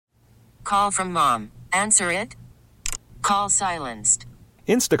Call from mom. Answer it. Call silenced.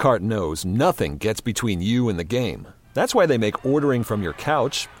 Instacart knows nothing gets between you and the game. That's why they make ordering from your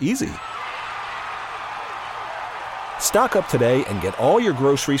couch easy. Stock up today and get all your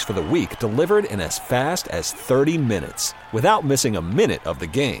groceries for the week delivered in as fast as 30 minutes without missing a minute of the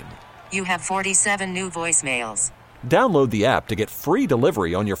game. You have 47 new voicemails. Download the app to get free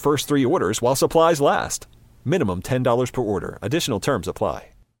delivery on your first 3 orders while supplies last. Minimum $10 per order. Additional terms apply.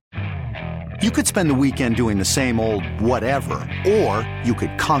 You could spend the weekend doing the same old whatever, or you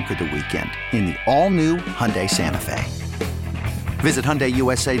could conquer the weekend in the all-new Hyundai Santa Fe. Visit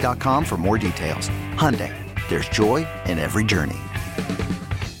HyundaiUSA.com for more details. Hyundai, there's joy in every journey.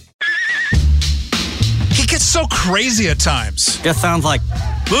 He gets so crazy at times. Just sounds like...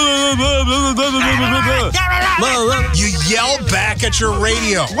 You yell back at your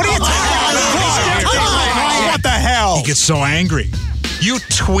radio. What are you talking about? What the hell? He gets so angry. You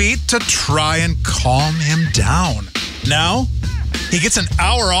tweet to try and calm him down. Now, he gets an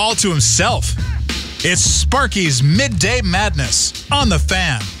hour all to himself. It's Sparky's Midday Madness on The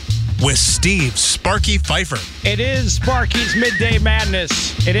Fan with Steve Sparky Pfeiffer. It is Sparky's Midday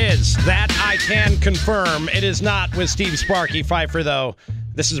Madness. It is. That I can confirm. It is not with Steve Sparky Pfeiffer, though.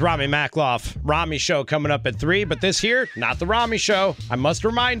 This is Rami Makloff. Rami Show coming up at 3, but this here, not the Rami Show. I must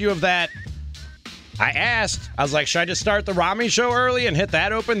remind you of that. I was like, should I just start the Rami Show early and hit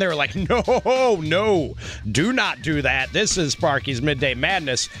that open? They were like, no, do not do that. This is Sparky's Midday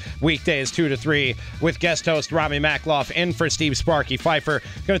Madness, weekdays 2 to 3, with guest host Rami Makloff in for Steve Sparky Pfeiffer.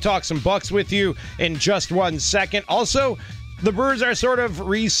 Going to talk some Bucks with you in just 1 second. Also, the Brewers are sort of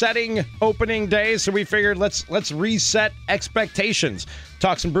resetting opening day, so we figured let's reset expectations.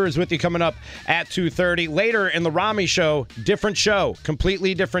 Talk some Brewers with you coming up at 2:30. Later in the Rami Show, different show,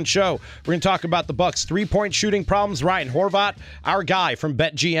 completely different show. We're going to talk about the Bucks' three-point shooting problems. Ryan Horvat, our guy from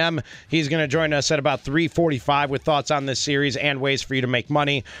BetGM, he's going to join us at about 3:45 with thoughts on this series and ways for you to make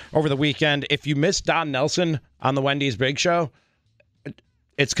money over the weekend. If you missed Don Nelson on the Wendy's Big Show,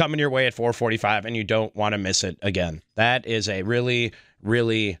 it's coming your way at 4:45, and you don't want to miss it again. That is a really,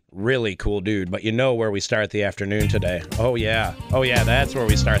 really, really cool dude. But you know where we start the afternoon today. Oh, yeah, that's where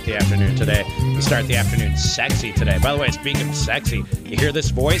we start the afternoon today. We start the afternoon sexy today. By the way, speaking of sexy, you hear this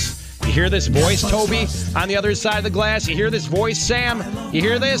voice? You hear this voice, Toby, on the other side of the glass? You hear this voice, Sam? You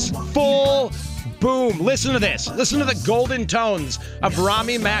hear this? Full boom. Listen to this. Listen to the golden tones of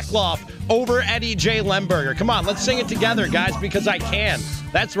Rami Makloff over Eddie J. Lemberger. Come on, let's sing it together, guys, because I can.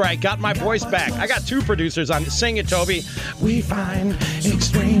 That's right, got my voice back. I got 2 producers on. Sing it, Toby. We find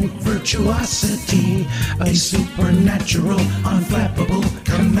extreme virtuosity, a supernatural, unflappable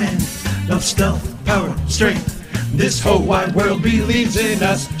command of stealth, power, strength. This whole wide world believes in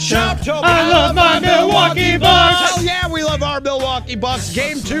us. Shout, Toby. I love my Milwaukee Bucks. Hell yeah, we love our Milwaukee Bucks.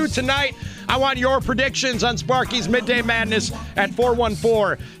 Game 2 tonight. I want your predictions on Sparky's Midday Madness at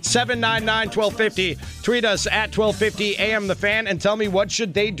 414-799-1250. Tweet us at 1250 AM The Fan and tell me what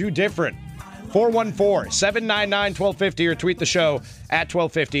should they do different. 414-799-1250 or tweet the show at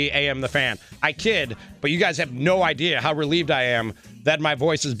 1250 AM The Fan. I kid, but you guys have no idea how relieved I am that my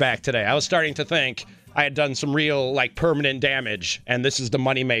voice is back today. I was starting to think I had done some real, permanent damage, and this is the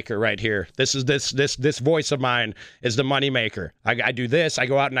moneymaker right here. This voice of mine is the moneymaker. I do this. I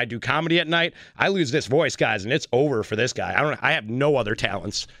go out and I do comedy at night. I lose this voice, guys, and it's over for this guy. I have no other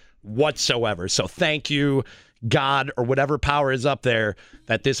talents whatsoever. So thank you, God, or whatever power is up there,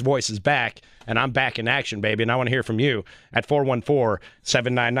 that this voice is back, and I'm back in action, baby. And I want to hear from you at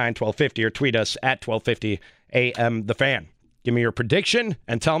 414-799-1250 or tweet us at 1250 AM The Fan. Give me your prediction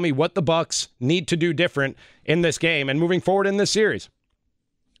and tell me what the Bucks need to do different in this game and moving forward in this series.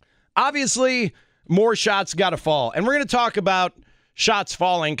 Obviously, more shots got to fall. And we're going to talk about shots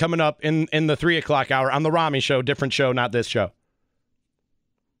falling coming up in the 3 o'clock hour on the Rami Show. Different show, not this show.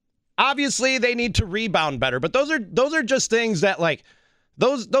 Obviously, they need to rebound better. But those are just things that,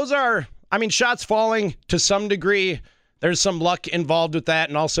 those are, shots falling to some degree. There's some luck involved with that,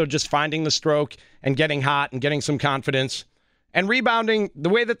 and also just finding the stroke and getting hot and getting some confidence. And rebounding, the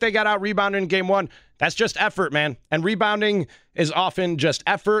way that they got out rebounded in game 1, that's just effort, man. And rebounding is often just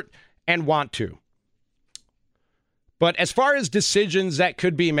effort and want to. But as far as decisions that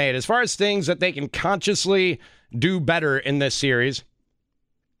could be made, as far as things that they can consciously do better in this series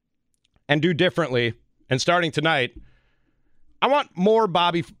and do differently, and starting tonight, I want more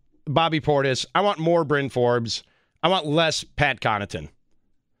Bobby Portis. I want more Bryn Forbes. I want less Pat Connaughton.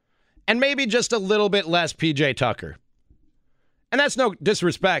 And maybe just a little bit less PJ Tucker. And that's no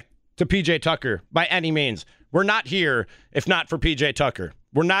disrespect to PJ Tucker by any means. We're not here if not for PJ Tucker.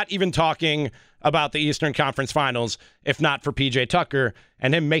 We're not even talking about the Eastern Conference Finals if not for PJ Tucker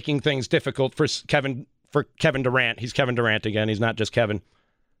and him making things difficult for Kevin Durant. He's Kevin Durant again. He's not just Kevin.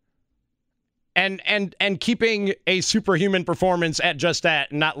 And keeping a superhuman performance at just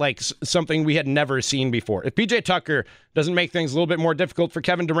that, not like something we had never seen before. If PJ Tucker doesn't make things a little bit more difficult for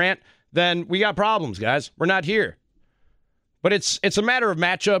Kevin Durant, then we got problems, guys. We're not here. But it's a matter of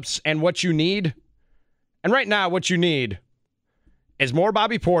matchups and what you need. And right now, what you need is more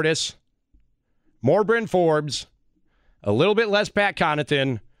Bobby Portis, more Bryn Forbes, a little bit less Pat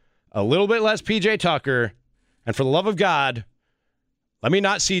Connaughton, a little bit less PJ Tucker, and for the love of God, let me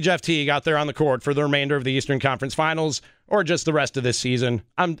not see Jeff Teague out there on the court for the remainder of the Eastern Conference Finals or just the rest of this season.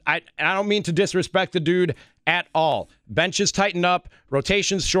 I don't mean to disrespect the dude at all. Benches tighten up,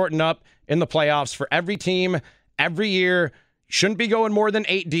 rotations shorten up in the playoffs for every team, every year. Shouldn't be going more than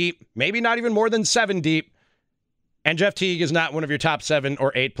 8 deep, maybe not even more than 7 deep. And Jeff Teague is not one of your top 7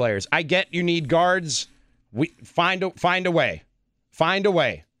 or 8 players. I get you need guards. Find a way. Find a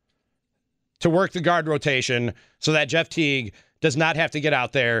way to work the guard rotation so that Jeff Teague does not have to get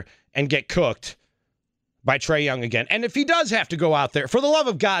out there and get cooked by Trae Young again. And if he does have to go out there, for the love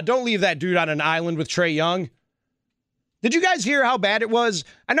of God, don't leave that dude on an island with Trae Young. Did you guys hear how bad it was?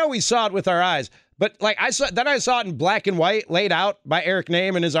 I know we saw it with our eyes, but like I saw it in black and white laid out by Eric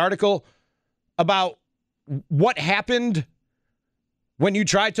Nehm in his article about what happened when you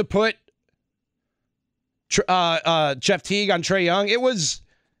tried to put Jeff Teague on Trae Young. It was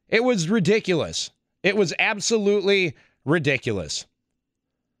ridiculous. It was absolutely ridiculous.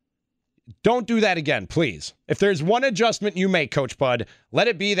 Don't do that again, please. If there's one adjustment you make, Coach Bud, let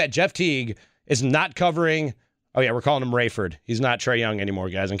it be that Jeff Teague is not covering. Oh, yeah, we're calling him Rayford. He's not Trae Young anymore,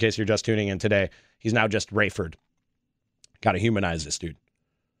 guys, in case you're just tuning in today. He's now just Rayford. Got to humanize this dude.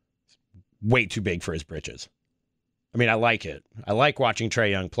 Way too big for his britches. I mean, I like it. I like watching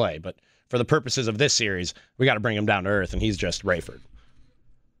Trae Young play, but for the purposes of this series, we got to bring him down to earth, and he's just Rayford.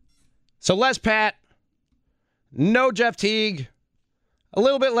 So less Pat, no Jeff Teague, a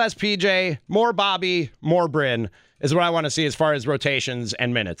little bit less PJ, more Bobby, more Bryn is what I want to see as far as rotations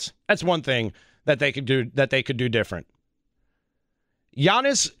and minutes. That's one thing that they could do different.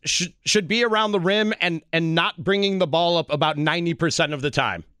 Giannis should be around the rim and not bringing the ball up about 90% of the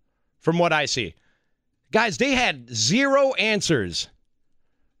time, from what I see. Guys, they had zero answers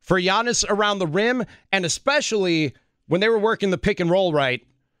for Giannis around the rim, and especially when they were working the pick and roll right,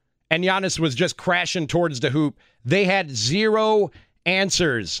 and Giannis was just crashing towards the hoop. They had zero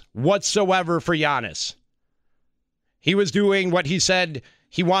answers whatsoever for Giannis. He was doing what he said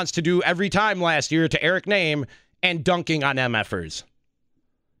he wants to do every time last year to Eric Nehm and dunking on MFers.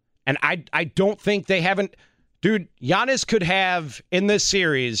 And I don't think they haven't. Dude, Giannis could have in this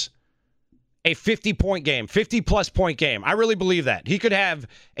series a 50-point game, 50-plus point game. I really believe that. He could have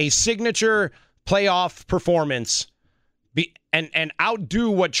a signature playoff performance and outdo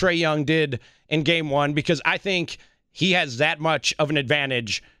what Trae Young did in game one, because I think he has that much of an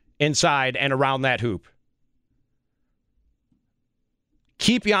advantage inside and around that hoop.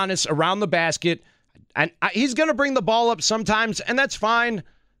 Keep Giannis around the basket. And he's going to bring the ball up sometimes, and that's fine.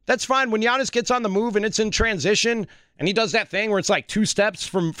 That's fine. When Giannis gets on the move and it's in transition, and he does that thing where it's like 2 steps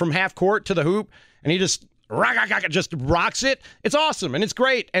from half court to the hoop, and he just rocks it. It's awesome, and it's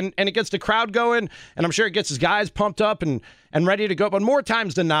great, and it gets the crowd going, and I'm sure it gets his guys pumped up and ready to go. But more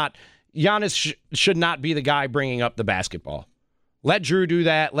times than not, Giannis should not be the guy bringing up the basketball. Let Drew do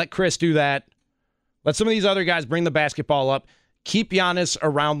that. Let Chris do that. Let some of these other guys bring the basketball up. Keep Giannis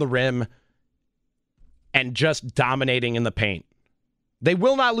around the rim and just dominating in the paint. They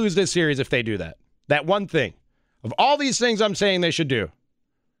will not lose this series if they do that. That one thing. Of all these things I'm saying they should do,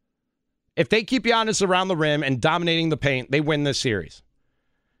 if they keep Giannis around the rim and dominating the paint, they win this series.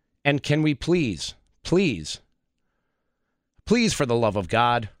 And can we please, for the love of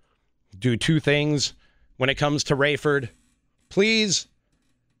God, do 2 things when it comes to Rayford? Please,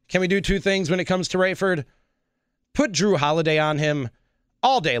 can we do 2 things when it comes to Rayford? Put Drew Holiday on him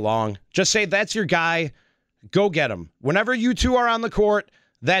all day long. Just say, that's your guy. Go get him. Whenever you two are on the court,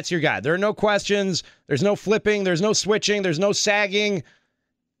 that's your guy. There are no questions. There's no flipping. There's no switching. There's no sagging.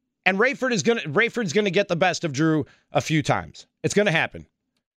 And Rayford's gonna get the best of Drew a few times. It's gonna happen.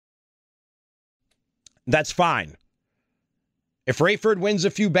 That's fine. If Rayford wins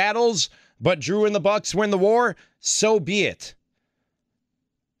a few battles, but Drew and the Bucks win the war, so be it.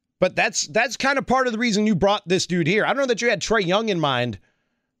 But that's kind of part of the reason you brought this dude here. I don't know that you had Trae Young in mind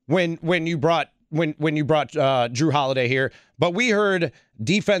when you brought Drew Holiday here, but we heard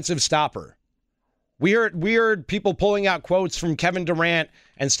defensive stopper. We heard people pulling out quotes from Kevin Durant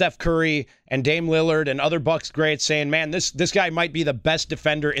and Steph Curry and Dame Lillard and other Bucks greats saying, man, this guy might be the best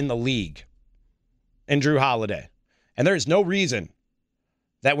defender in the league. in Drew Holiday. And there's no reason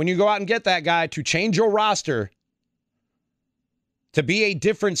that when you go out and get that guy to change your roster to be a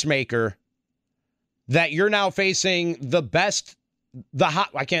difference maker, that you're now facing the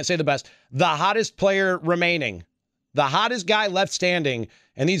hottest player remaining, the hottest guy left standing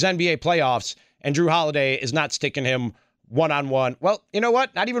in these NBA playoffs, and Drew Holiday is not sticking him one-on-one. Well, you know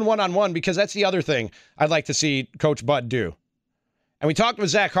what? Not even one-on-one, because that's the other thing I'd like to see Coach Bud do. And we talked with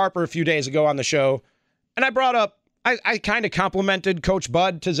Zach Harper a few days ago on the show, and I brought up, I kind of complimented Coach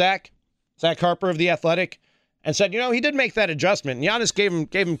Bud to Zach Harper of The Athletic, and said, he did make that adjustment. And Giannis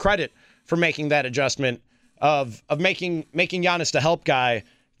gave him credit for making that adjustment of making Giannis the help guy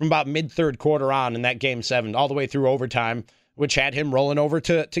from about mid-third quarter on in that Game 7, all the way through overtime, which had him rolling over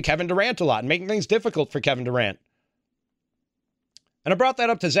to Kevin Durant a lot and making things difficult for Kevin Durant. And I brought that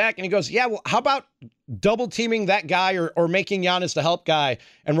up to Zach, and he goes, yeah, well, how about double-teaming that guy or making Giannis the help guy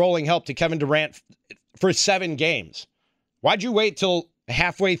and rolling help to Kevin Durant for 7 games? Why'd you wait till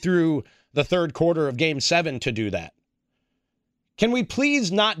halfway through the third quarter of Game 7 to do that? Can we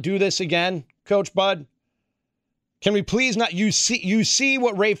please not do this again, Coach Bud? Can we please not? You see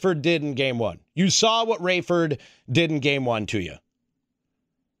what Rayford did in Game 1. You saw what Rayford did in Game 1 to you.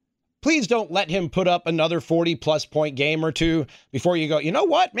 Please don't let him put up another 40-plus point game or two before you go, you know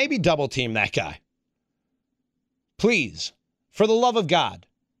what? Maybe double team that guy. Please, for the love of God,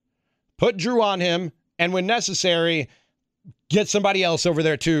 put Drew on him, and when necessary, get somebody else over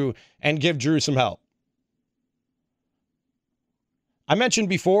there too and give Drew some help. I mentioned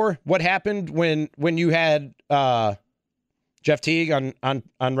before what happened when you had Jeff Teague on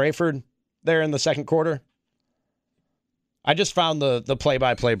Rayford there in the second quarter. I just found the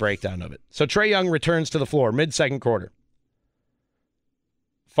play-by-play breakdown of it. So Trae Young returns to the floor mid-second quarter.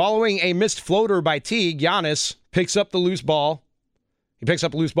 Following a missed floater by Teague, Giannis picks up the loose ball. He picks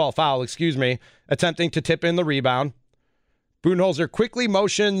up a loose ball foul, attempting to tip in the rebound. Budenholzer quickly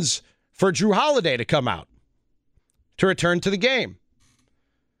motions for Drew Holiday to come out to return to the game.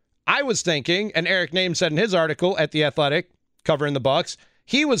 I was thinking, and Eric Name said in his article at The Athletic, covering the Bucks,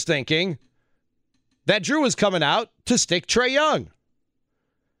 he was thinking that Drew was coming out to stick Trae Young.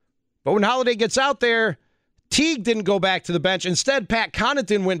 But when Holiday gets out there, Teague didn't go back to the bench. Instead, Pat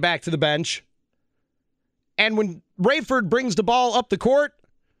Connaughton went back to the bench. And when Rayford brings the ball up the court,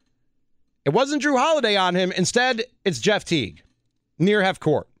 it wasn't Drew Holiday on him. Instead, it's Jeff Teague near half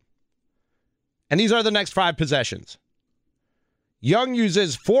court. And these are the next 5 possessions. Young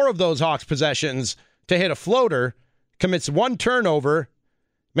uses 4 of those Hawks possessions to hit a floater, commits 1 turnover,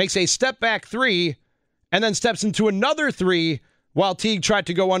 makes a step-back 3, and then steps into another 3 while Teague tried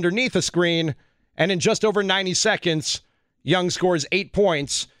to go underneath a screen. And in just over 90 seconds, Young scores 8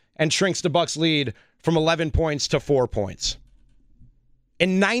 points and shrinks the Bucks' lead from 11 points to 4 points.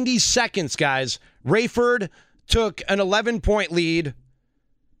 In 90 seconds, guys, Rayford took an 11-point lead,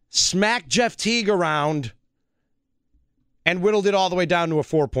 smacked Jeff Teague around, and whittled it all the way down to a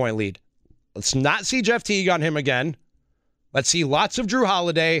 4-point lead. Let's not see Jeff Teague on him again. Let's see lots of Drew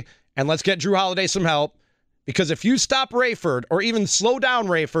Holiday, and let's get Drew Holiday some help. Because if you stop Rayford or even slow down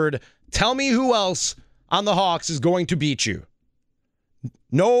Rayford, tell me who else on the Hawks is going to beat you.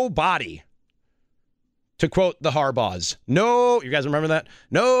 Nobody. To quote the Harbaughs. No, you guys remember that?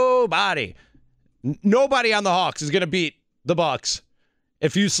 Nobody. Nobody on the Hawks is going to beat the Bucks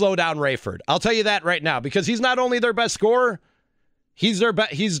if you slow down Rayford. I'll tell you that right now, because he's not only their best scorer, he's their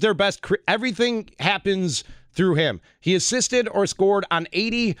best. Everything happens through him. He assisted or scored on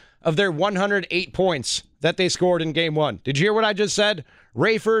 80 of their 108 points that they scored in Game 1. Did you hear what I just said?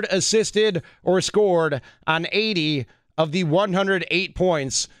 Rayford assisted or scored on 80 of the 108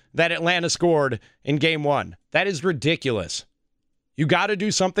 points that Atlanta scored in Game 1. That is ridiculous. You got to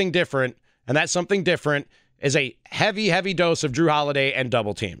do something different, and that something different is a heavy, heavy dose of Drew Holiday and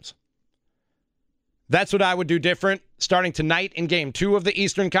double teams. That's what I would do different starting tonight in Game 2 of the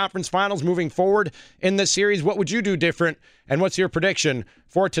Eastern Conference Finals. Moving forward in this series, what would you do different, and what's your prediction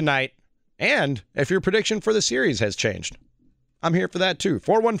for tonight? And if your prediction for the series has changed, I'm here for that too.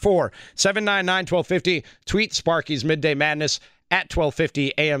 414-799-1250. Tweet Sparky's Midday Madness at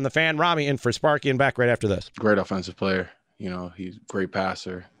 1250 AM The Fan. Rami in for Sparky and back right after this. Great offensive player. He's a great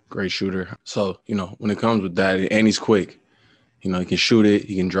passer, great shooter. So, when it comes with that, and he's quick. He can shoot it,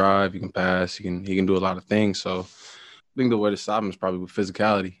 he can drive, he can pass, he can do a lot of things. So I think the way to stop him is probably with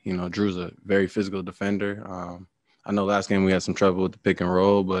physicality. Drew's a very physical defender. I know last game we had some trouble with the pick and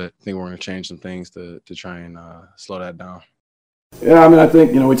roll, but I think we're going to change some things to try and slow that down. Yeah, I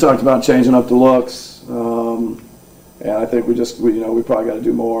think, we talked about changing up the looks. And I think we probably got to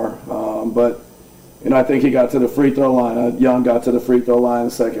do more. But I think he got to the free throw line. Young got to the free throw line in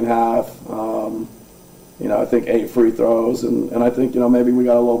the second half. I think 8 free throws, and I think, maybe we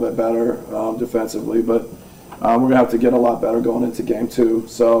got a little bit better defensively, but we're going to have to get a lot better going into game 2.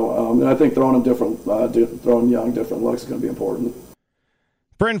 So, and I think throwing Young different looks is going to be important.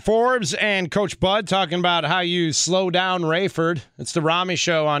 Bryn Forbes and Coach Bud talking about how you slow down Rayford. It's the Rami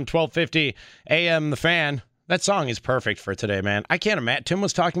Show on 1250 AM The Fan. That song is perfect for today, man. I can't imagine. Tim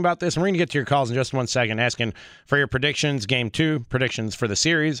was talking about this, and we're going to get to your calls in just 1 second, asking for your predictions, Game 2, predictions for the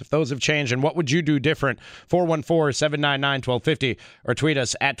series, if those have changed, and what would you do different? 414-799-1250, or tweet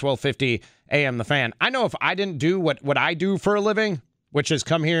us at 1250 AM The Fan. I know if I didn't do what I do for a living, which is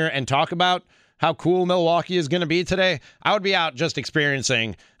come here and talk about how cool Milwaukee is going to be today, I would be out just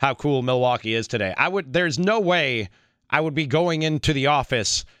experiencing how cool Milwaukee is today. There's no way I would be going into the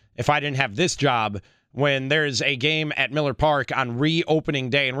office if I didn't have this job when there's a game at Miller Park on reopening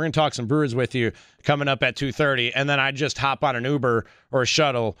day, and we're going to talk some Brewers with you coming up at 2:30, and then I just hop on an Uber or a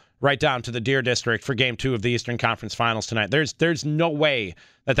shuttle right down to the Deer District for Game 2 of the Eastern Conference Finals tonight. There's no way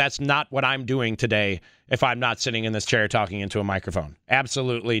that's not what I'm doing today if I'm not sitting in this chair talking into a microphone.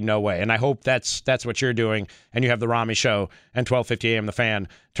 Absolutely no way. And I hope that's what you're doing, and you have the Rami Show and 1250 AM The Fan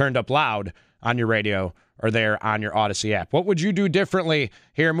turned up loud on your radio or there on your Odyssey app. What would you do differently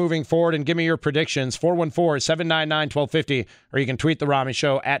here moving forward? And give me your predictions, 414-799-1250, or you can tweet the Rami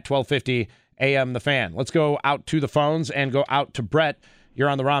Show at 1250 AM The Fan. Let's go out to the phones and go out to Brett. You're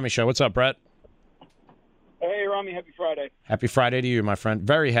on the Rami Show. What's up, Brett? Hey, Rami, happy Friday. Happy Friday to you, my friend.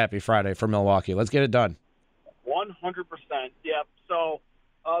 Very happy Friday for Milwaukee. Let's get it done. 100%. Yep. So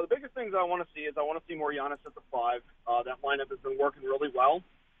the biggest things I want to see is I want to see more Giannis at the 5. That lineup has been working really well.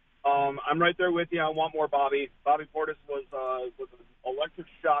 I'm right there with you. I want more Bobby. Bobby Portis was an electric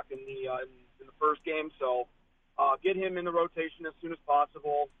shock in the first game, so get him in the rotation as soon as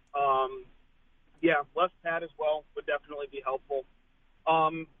possible. Less Pat as well would definitely be helpful.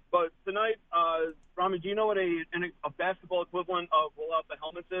 But tonight, Rami, do you know what a basketball equivalent of roll out the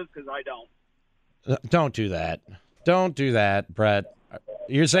helmets is? Because I don't. Don't do that. Don't do that, Brett.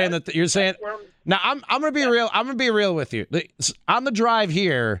 You're saying now. I'm gonna be real. I'm gonna be real with you. On the drive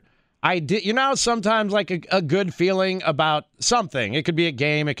here, I did. Sometimes like a good feeling about something. It could be a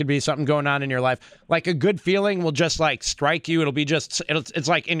game. It could be something going on in your life. Like a good feeling will just like strike you. It'll be just. It's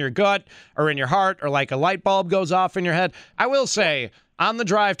like in your gut or in your heart or like a light bulb goes off in your head. I will say on the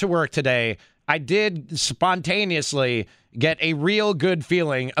drive to work today, I did spontaneously get a real good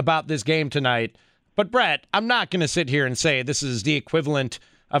feeling about this game tonight. But Brett, I'm not going to sit here and say this is the equivalent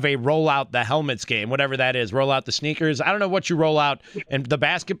of a roll out the helmets game, whatever that is. Roll out the sneakers. I don't know what you roll out in the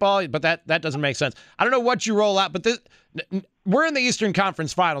basketball, but that doesn't make sense. I don't know what you roll out, but we're in the Eastern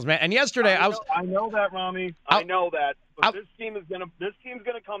Conference Finals, man. And yesterday I know that, Rami. I know that. But this team's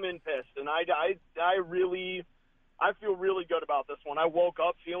gonna come in pissed, and I feel really good about this one. I woke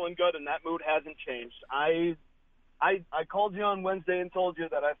up feeling good, and that mood hasn't changed. I called you on Wednesday and told you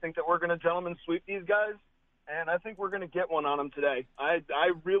that I think that we're going to gentlemen sweep these guys, and I think we're going to get one on them today. I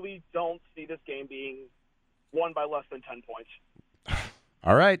really don't see this game being won by less than 10 points.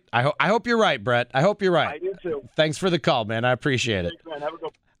 All right. I hope you're right, Brett. I hope you're right. I do too. Thanks for the call, man. I appreciate it. Thanks, man. Have a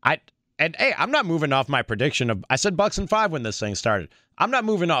good one. Hey, I'm not moving off my prediction of. I said Bucks in 5 when this thing started. I'm not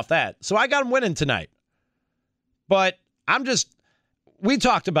moving off that. So I got them winning tonight. But we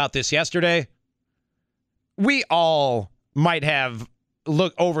talked about this yesterday. We all might have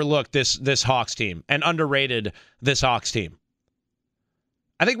overlooked this Hawks team and underrated this Hawks team.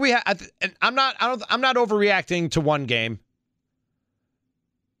 I think we have. I'm not overreacting to one game.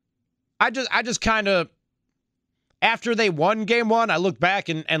 I just kind of, after they won game 1, I looked back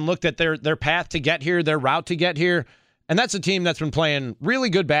and looked at their path to get here, their route to get here. And that's a team that's been playing really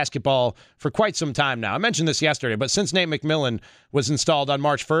good basketball for quite some time now. I mentioned this yesterday, but since Nate McMillan was installed on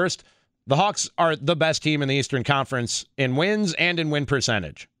March 1st, the Hawks are the best team in the Eastern Conference in wins and in win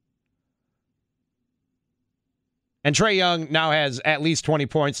percentage. And Trae Young now has at least 20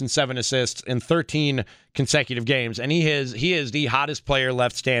 points and 7 assists in 13 consecutive games, and he is the hottest player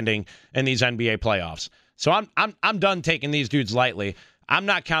left standing in these NBA playoffs. So I'm done taking these dudes lightly. I'm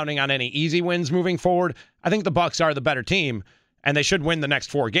not counting on any easy wins moving forward. I think the Bucks are the better team, and they should win the next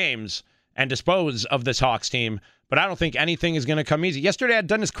 4 games and dispose of this Hawks team. But I don't think anything is going to come easy. Yesterday, I had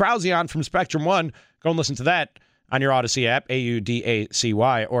Dennis Krause on from Spectrum One. Go and listen to that on your Odyssey app,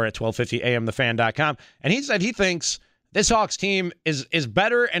 AUDACY, or at 1250amthefan.com. And he said he thinks this Hawks team is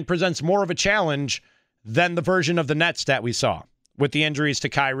better and presents more of a challenge than the version of the Nets that we saw with the injuries to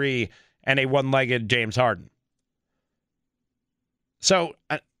Kyrie and a one-legged James Harden. So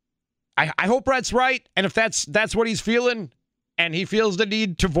I hope Brett's right, and if that's what he's feeling, and he feels the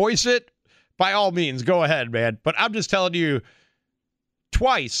need to voice it, by all means, go ahead, man. But I'm just telling you,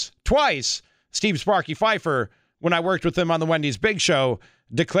 twice, Steve Sparky Pfeiffer, when I worked with him on the Wendy's Big Show,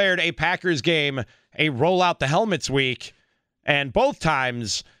 declared a Packers game a roll out the helmets week, and both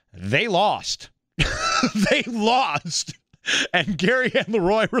times they lost. They lost. And Gary and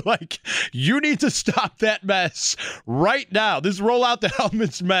Leroy were like, you need to stop that mess right now. This roll out the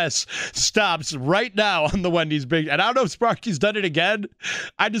helmets mess stops right now on the Wendy's Big. And I don't know if Sparky's done it again.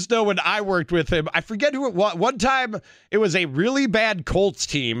 I just know when I worked with him, I forget who it was. One time it was a really bad Colts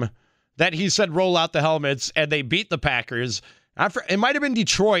team that he said roll out the helmets, and they beat the Packers. It might have been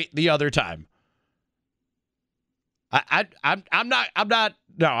Detroit the other time. I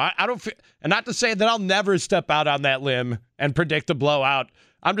don't feel, and not to say that I'll never step out on that limb and predict a blowout.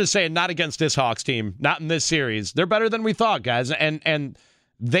 I'm just saying not against this Hawks team, not in this series. They're better than we thought, guys, and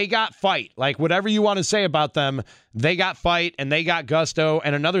they got fight. Like, whatever you want to say about them, they got fight and they got gusto.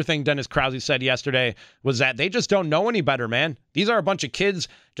 And another thing Dennis Krause said yesterday was that they just don't know any better, man. These are a bunch of kids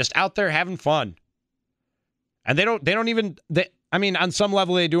just out there having fun. And they don't even on some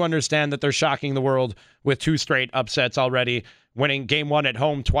level, they do understand that they're shocking the world with 2 straight upsets already, winning game 1 at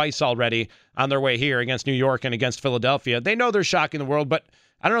home twice already on their way here against New York and against Philadelphia. They know they're shocking the world, but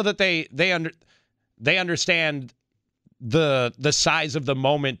I don't know that they understand the size of the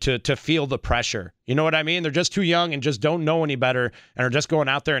moment to feel the pressure. You know what I mean? They're just too young and just don't know any better and are just going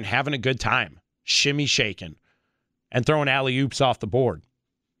out there and having a good time, shimmy shaking and throwing alley-oops off the board.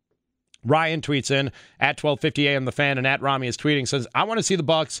 Ryan tweets in at 1250 AM The Fan, and at Rami is tweeting, says, I want to see the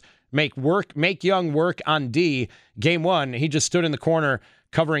Bucks make Young work on D. Game 1, he just stood in the corner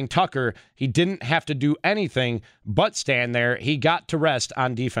covering Tucker. He didn't have to do anything but stand there. He got to rest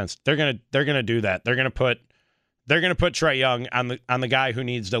on defense. They're gonna do that. They're gonna put Trae Young on the guy who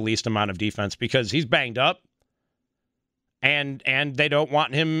needs the least amount of defense because he's banged up, and they don't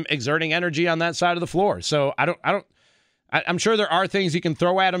want him exerting energy on that side of the floor. So I'm sure there are things you can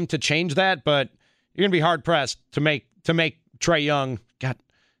throw at him to change that, but you're gonna be hard pressed to make Trae Young,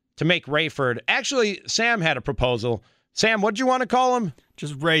 to make Rayford. Actually, Sam had a proposal. Sam, what'd you want to call him?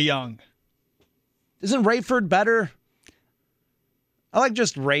 Just Ray Young. Isn't Rayford better? I like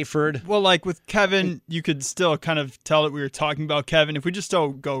just Rayford. Well, like with Kevin, you could still kind of tell that we were talking about Kevin. If we just still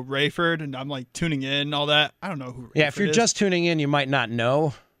go Rayford, and I'm like tuning in and all that, I don't know who Rayford is. Yeah, if you're just tuning in, you might not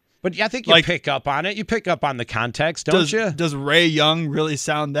know. But I think you pick up on it. You pick up on the context, don't you? Does Ray Young really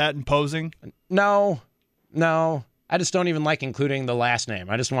sound that imposing? No. I just don't even like including the last name.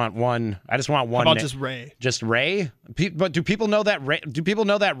 I just want one. How about just Ray? Just Ray? But do people know that Ray? Do people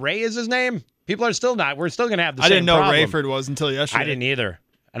know that Ray is his name? People are still not. We're still gonna have the same problem. I didn't know Rayford was until yesterday. I didn't either,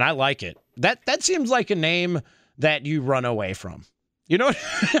 and I like it. That seems like a name that you run away from. You know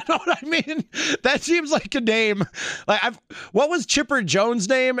what I mean? That seems like a name. What was Chipper Jones'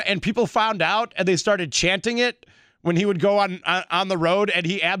 name? And people found out, and they started chanting it when he would go on the road, and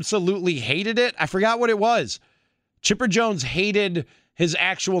he absolutely hated it. I forgot what it was. Chipper Jones hated his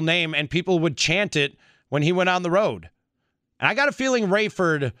actual name, and people would chant it when he went on the road. And I got a feeling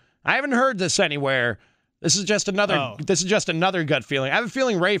Rayford. I haven't heard this anywhere. This is just another gut feeling. I have a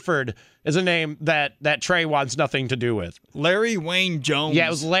feeling Rayford is a name that Trey wants nothing to do with. Larry Wayne Jones. Yeah, it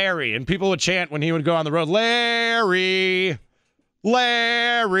was Larry, and people would chant when he would go on the road, Larry.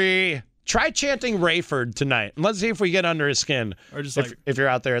 Try chanting Rayford tonight, and let's see if we get under his skin. Or just if you're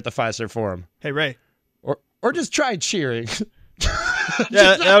out there at the Fiserv Forum. Hey, Ray. Or just try cheering.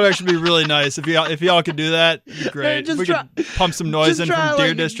 Yeah, that would actually be really nice. If y'all could do that, it'd be great. We could pump some noise in from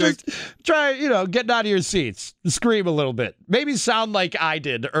Deer District. Try, getting out of your seats. Scream a little bit. Maybe sound like I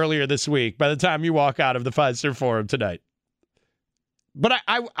did earlier this week by the time you walk out of the Fiserv Forum tonight. But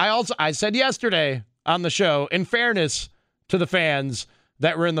I said yesterday on the show, in fairness to the fans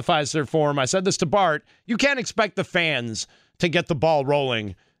that were in the Fiserv Forum, I said this to Bart, you can't expect the fans to get the ball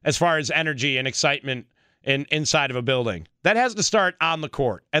rolling as far as energy and excitement inside of a building. That has to start on the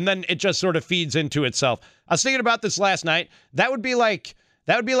court, and then it just sort of feeds into itself. I was thinking about this last night. That would be like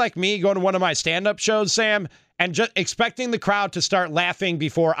me going to one of my stand-up shows, Sam, and just expecting the crowd to start laughing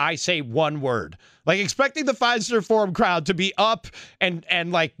before I say one word. Like expecting the Fiserv Forum crowd to be up and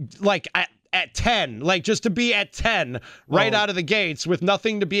like at 10, like just to be at 10 right out of the gates with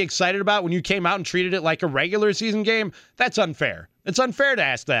nothing to be excited about when you came out and treated it like a regular season game. That's unfair. It's unfair to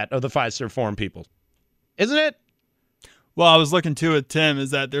ask that of the Fiserv Forum people. Isn't it? Well, I was looking too at Tim,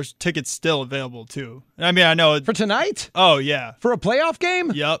 is that there's tickets still available too. I mean, I know. For tonight? Oh, yeah. For a playoff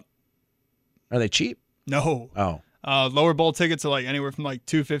game? Yep. Are they cheap? No. Oh. Lower bowl tickets are like anywhere from like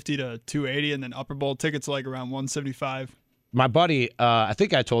 $250 to $280, and then upper bowl tickets are like around $175. My buddy, I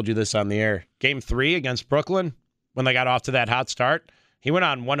think I told you this on the air, Game 3 against Brooklyn, when they got off to that hot start, he went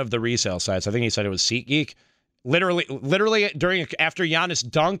on one of the resale sites. I think he said it was SeatGeek. Literally after Giannis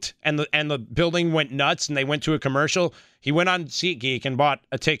dunked and the building went nuts and they went to a commercial, he went on SeatGeek and bought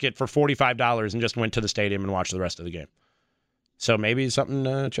a ticket for $45 and just went to the stadium and watched the rest of the game. So maybe something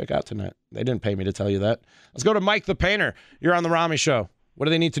to check out tonight. They didn't pay me to tell you that. Let's go to Mike the Painter. You're on the Rami Show. What do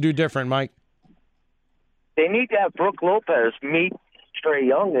they need to do different, Mike? They need to have Brook Lopez meet Trae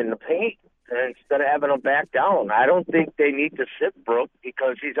Young in the paint instead of having him back down. I don't think they need to sit Brook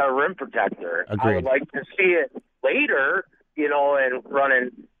because he's our rim protector. Agreed. I would like to see it later, and running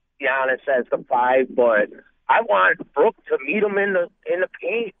Giannis as the 5, but I want Brook to meet him in the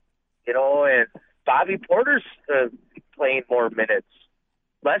paint, and Bobby Porter's playing more minutes,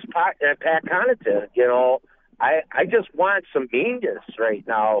 less Pat Connaughton. I just want some meanness right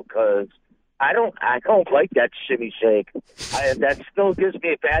now because I don't like that shimmy shake. That still gives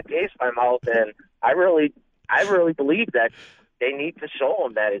me a bad taste in my mouth, and I really believe that they need to show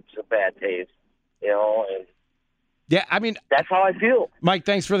them that it's a bad taste, And yeah, I mean, that's how I feel. Mike,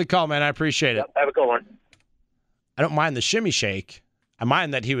 thanks for the call, man. I appreciate it. Yep, have a good one. I don't mind the shimmy shake. I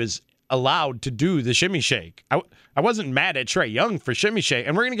mind that he was allowed to do the shimmy shake. I wasn't mad at Trae Young for shimmy shake,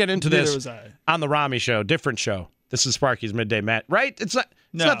 and we're going to get into this on the Rami Show, different show. This is Sparky's Midday Matt, right? It's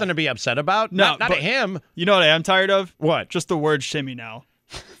nothing to be upset about. No, not at him. You know what I am tired of? What? Just the word shimmy now.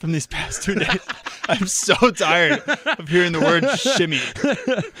 From these past 2 days. I'm so tired of hearing the word shimmy.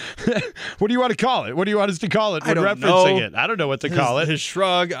 What do you want to call it? What do you want us to call it? I don't referencing know. it. I don't know what to call it. His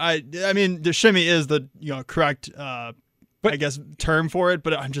shrug. I mean, the shimmy is the correct I guess term for it,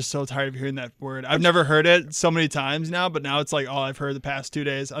 but I'm just so tired of hearing that word. I've never heard it so many times now, but now it's like all I've heard the past 2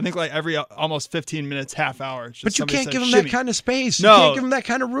 days. I think like every almost 15 minutes, half hour. But you can't give him shimmy. that kind of space. No, you can't give him that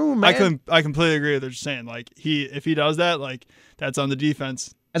kind of room, man. I completely agree with what you're saying. Like if he does that, like that's on the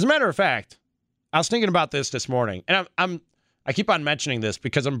defense. As a matter of fact, I was thinking about this morning, and I keep on mentioning this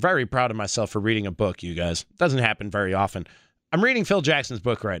because I'm very proud of myself for reading a book, you guys. It doesn't happen very often. I'm reading Phil Jackson's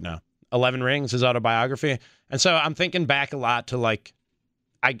book right now, 11 Rings, his autobiography. And so I'm thinking back a lot to like,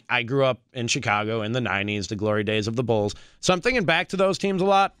 I grew up in Chicago in the 90s, the glory days of the Bulls. So I'm thinking back to those teams a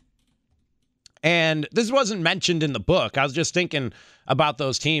lot. And this wasn't mentioned in the book. I was just thinking about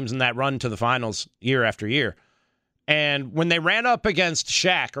those teams and that run to the finals year after year. And when they ran up against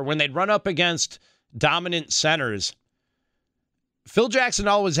Shaq or when they'd run up against dominant centers, Phil Jackson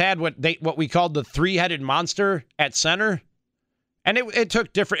always had what we called the three-headed monster at center. And it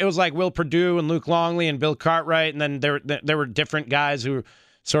took different. It was like Will Perdue and Luke Longley and Bill Cartwright, and then there were different guys who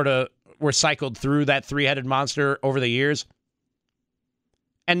sort of were cycled through that three-headed monster over the years.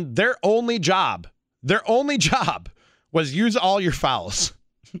 And their only job was use all your fouls.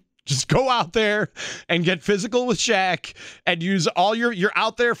 Just go out there and get physical with Shaq and use all you're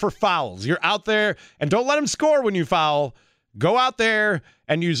out there for fouls. You're out there and don't let him score when you foul. Go out there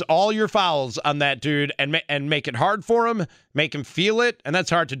and use all your fouls on that dude and make it hard for him, make him feel it, and that's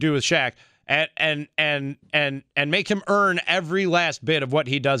hard to do with Shaq. And make him earn every last bit of what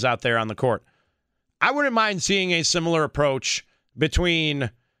he does out there on the court. I wouldn't mind seeing a similar approach between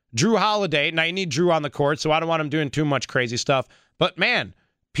Drew Holiday. Now you need Drew on the court, so I don't want him doing too much crazy stuff. But man,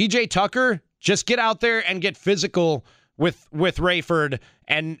 PJ Tucker, just get out there and get physical with Rayford,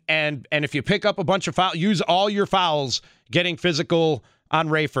 and if you pick up a bunch of fouls, use all your fouls getting physical on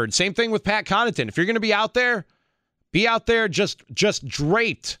Rayford. Same thing with Pat Connaughton. If you're going to be out there just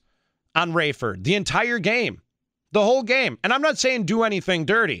draped on Rayford the entire game, the whole game. And I'm not saying do anything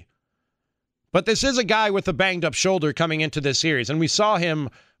dirty, but this is a guy with a banged up shoulder coming into this series, and we saw him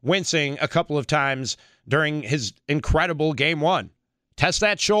wincing a couple of times during his incredible game one. Test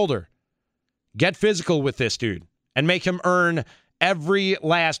that shoulder. Get physical with this dude and make him earn every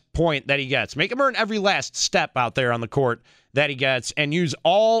last point that he gets. Make him earn every last step out there on the court that he gets, and use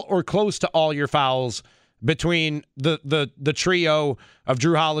all or close to all your fouls between the trio of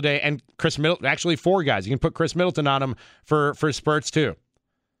Drew Holiday and Chris Middleton. Actually, 4 guys. You can put Chris Middleton on him for spurts too.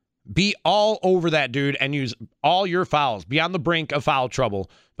 Be all over that dude and use all your fouls. Be on the brink of foul trouble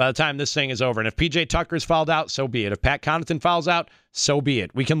by the time this thing is over. And if PJ Tucker's fouled out, so be it. If Pat Connaughton fouls out, so be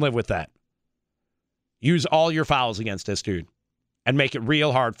it. We can live with that. Use all your fouls against this dude and make it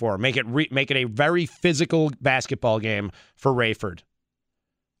real hard for him. Make it a very physical basketball game for Rayford.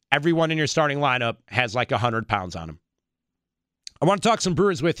 Everyone in your starting lineup has like 100 pounds on him. I want to talk some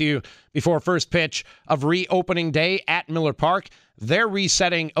Brewers with you before first pitch of reopening day at Miller Park. They're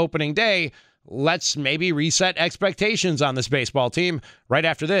resetting opening day. Let's maybe reset expectations on this baseball team. Right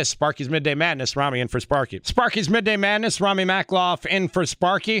after this, Sparky's Midday Madness. Rami in for Sparky. Sparky's Midday Madness. Rami Makloff in for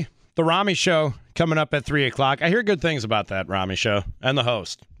Sparky. The Rami Show coming up at 3 o'clock. I hear good things about that Rami Show and the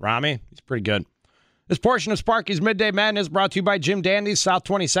host. Rami, he's pretty good. This portion of Sparky's Midday Madness brought to you by Jim Dandy's, South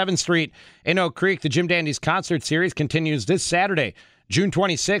 27th Street in Oak Creek. The Jim Dandy's concert series continues this Saturday, June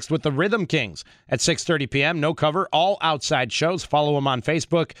 26th, with the Rhythm Kings at 6:30 p.m. No cover, all outside shows. Follow them on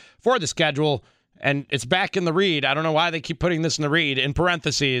Facebook for the schedule. And it's back in the read. I don't know why they keep putting this in the read. In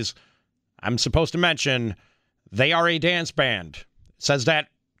parentheses, I'm supposed to mention they are a dance band. It says that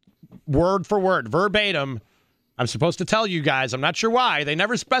word for word, verbatim. I'm supposed to tell you guys. I'm not sure why. They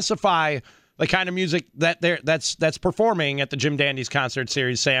never specify the kind of music that's performing at the Jim Dandy's concert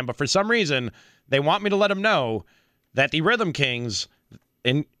series, Sam. But for some reason, they want me to let them know that the Rhythm Kings,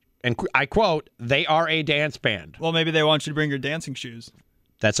 and I quote, they are a dance band. Well, maybe they want you to bring your dancing shoes.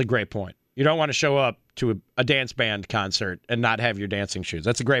 That's a great point. You don't want to show up to a dance band concert and not have your dancing shoes.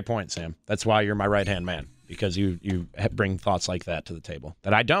 That's a great point, Sam. That's why you're my right-hand man, because you bring thoughts like that to the table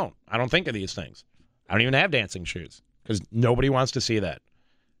that I don't. I don't think of these things. I don't even have dancing shoes because nobody wants to see that.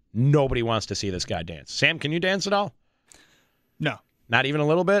 Nobody wants to see this guy dance. Sam, can you dance at all? No. Not even a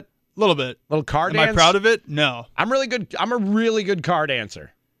little bit? A little bit. Little car Am dance? I proud of it? No. I'm really good. I'm a really good car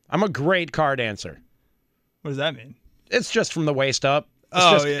dancer. I'm a great car dancer. What does that mean? It's just from the waist up.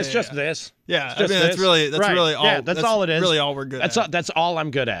 It's just this. Yeah, It's just that's this. really Right. all. Yeah, that's all it is. Really, all we're good at. That's all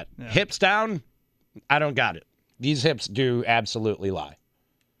I'm good at. Yeah. Hips down, I don't got it. These hips do absolutely lie.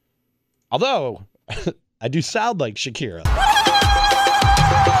 Although, I do sound like Shakira.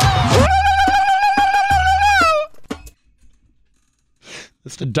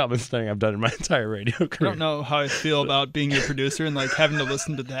 That's the dumbest thing I've done in my entire radio career. I don't know how I feel about being your producer and like having to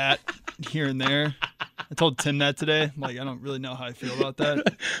listen to that here and there. I told Tim that today. Like, I don't really know how I feel about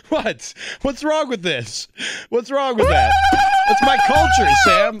that. What? What's wrong with this? What's wrong with that? That's my culture,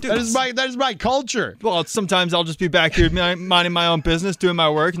 Sam. Dude, that is my culture. Well, sometimes I'll just be back here minding my own business, doing my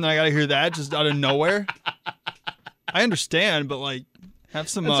work, and then I got to hear that just out of nowhere. I understand, but like, have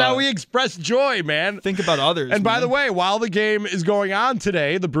some. That's how we express joy, man. Think about others. And by the way, while the game is going on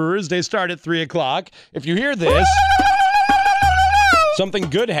today, the Brewers, they start at 3 o'clock. If you hear this, something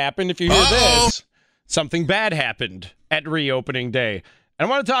good happened. If you hear this, something bad happened at reopening day. And I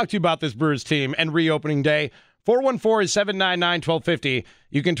want to talk to you about this Brewers team and reopening day. 414-799-1250.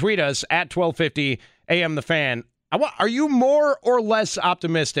 You can tweet us at 1250 AM The Fan. Are you more or less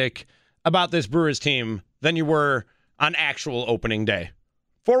optimistic about this Brewers team than you were on actual opening day?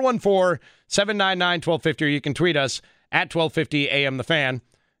 414-799-1250, or you can tweet us at 1250 AM The Fan.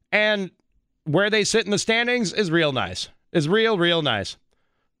 And where they sit in the standings is real nice. Is real nice.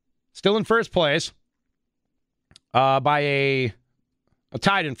 Still in first place by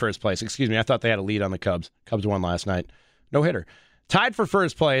tied in first place. Excuse me. I thought they had a lead on the Cubs. Cubs won last night. No hitter. Tied for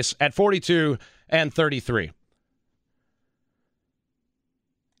first place at 42 and 33.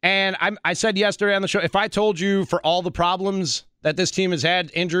 And I said yesterday on the show, if I told you for all the problems that this team has had,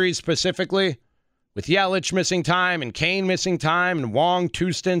 injuries specifically, with Yelich missing time and Kane missing time and Wong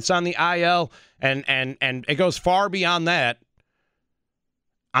 2 stints on the IL, and it goes far beyond that.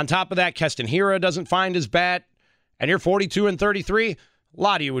 On top of that, Keston Hiura doesn't find his bat, and you're 42 and 33. A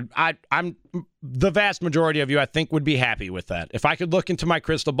lot of you would, I'm the vast majority of you, I think, would be happy with that. If I could look into my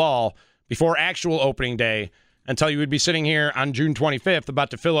crystal ball before actual opening day and tell you we'd be sitting here on June 25th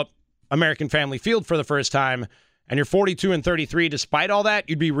about to fill up American Family Field for the first time, and you're 42 and 33, despite all that,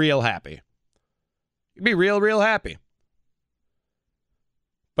 you'd be real happy. You'd be real happy.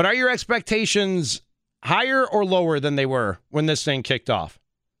 But are your expectations higher or lower than they were when this thing kicked off?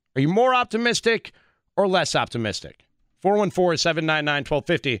 Are you more optimistic or less optimistic?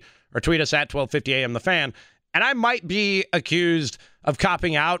 414-799-1250 or tweet us at 1250 AM The Fan. And I might be accused of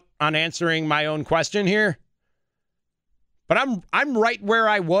copping out on answering my own question here. But I'm right where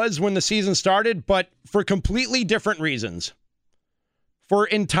I was when the season started, but for completely different reasons. For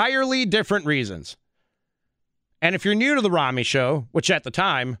entirely different reasons. And if you're new to the Rami Show, which at the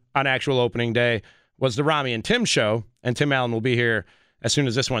time, on actual opening day, was the Rami and Tim Show, and Tim Allen will be here as soon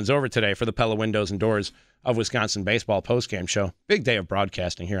as this one's over today for the Pella Windows and Doors of Wisconsin Baseball postgame show. Big day of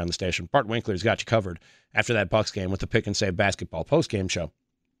broadcasting here on the station. Bart Winkler's got you covered after that Bucks game with the Pick and Save Basketball postgame show.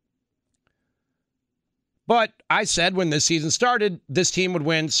 But I said when this season started, this team would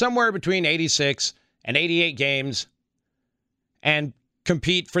win somewhere between 86 and 88 games and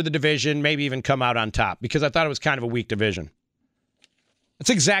compete for the division, maybe even come out on top, because I thought it was kind of a weak division.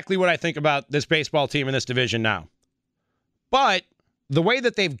 That's exactly what I think about this baseball team in this division now. But the way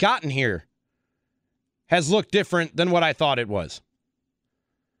that they've gotten here has looked different than what I thought it was.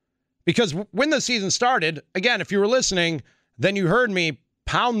 Because when the season started, again, if you were listening, then you heard me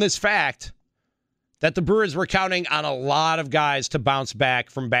pound this fact that the Brewers were counting on a lot of guys to bounce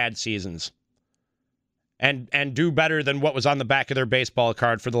back from bad seasons and do better than what was on the back of their baseball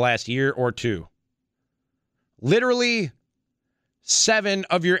card for the last year or two. Literally 7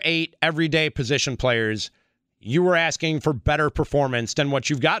 of your 8 everyday position players, you were asking for better performance than what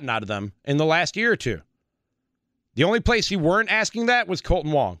you've gotten out of them in the last year or two. The only place you weren't asking that was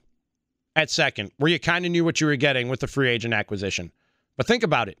Colton Wong at second, where you kind of knew what you were getting with the free agent acquisition. But think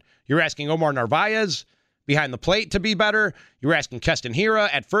about it. You're asking Omar Narvaez behind the plate to be better. You're asking Keston Hiura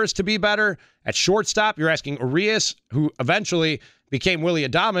at first to be better. At shortstop, you're asking Urias, who eventually became Willy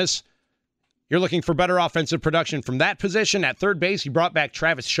Adames. You're looking for better offensive production from that position. At third base, you brought back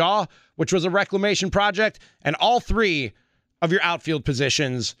Travis Shaw, which was a reclamation project. And all 3 of your outfield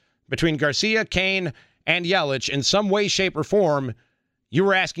positions, between Garcia, Kane, and Yelich, in some way, shape, or form, you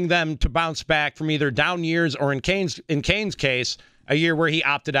were asking them to bounce back from either down years or, in Kane's case, a year where he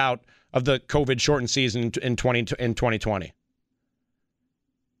opted out of the COVID-shortened season in 2020.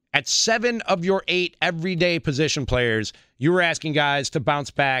 At 7 of your 8 everyday position players, you were asking guys to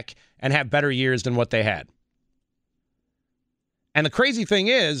bounce back and have better years than what they had. And the crazy thing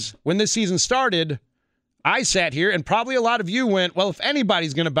is, when this season started, I sat here and probably a lot of you went, well, if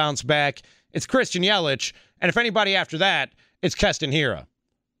anybody's going to bounce back, it's Christian Yelich. And if anybody after that, it's Keston Hiura.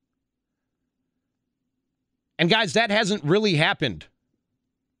 And guys, that hasn't really happened.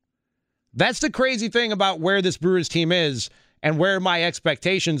 That's the crazy thing about where this Brewers team is and where my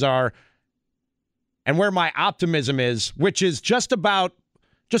expectations are and where my optimism is, which is just about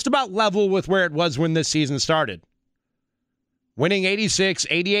level with where it was when this season started. Winning 86,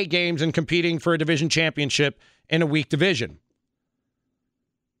 88 games and competing for a division championship in a weak division.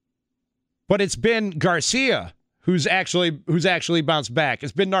 But it's been Garcia who's actually bounced back.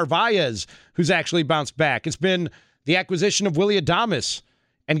 It's been Narvaez who's actually bounced back. It's been the acquisition of Willy Adames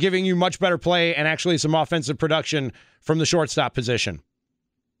and giving you much better play and actually some offensive production from the shortstop position.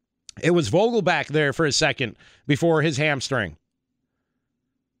 It was Vogel back there for a second before his hamstring.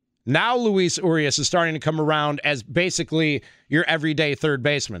 Now Luis Urias is starting to come around as basically your everyday third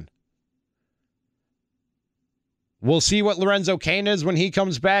baseman. We'll see what Lorenzo Cain is when he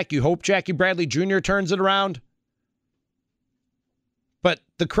comes back. You hope Jackie Bradley Jr. turns it around. But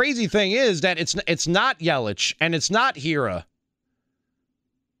the crazy thing is that it's not Yelich and it's not Hiura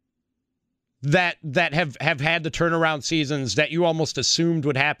that have had the turnaround seasons that you almost assumed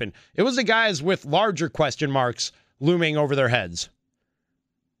would happen. It was the guys with larger question marks looming over their heads.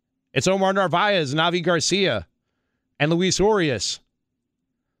 It's Omar Narvaez, Navi Garcia, and Luis Urias.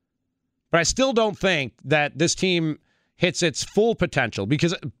 But I still don't think that this team hits its full potential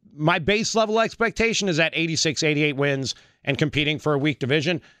because my base level expectation is at 86, 88 wins and competing for a weak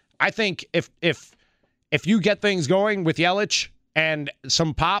division. I think if you get things going with Yelich and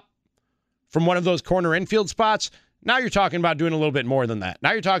some pop from one of those corner infield spots, now you're talking about doing a little bit more than that.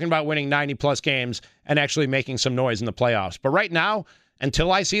 Now you're talking about winning 90-plus games and actually making some noise in the playoffs. But right now,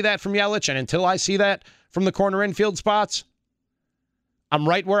 until I see that from Yelich and until I see that from the corner infield spots, I'm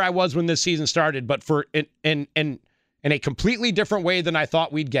right where I was when this season started, but for in a completely different way than I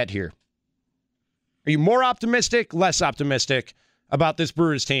thought we'd get here. Are you more optimistic, less optimistic about this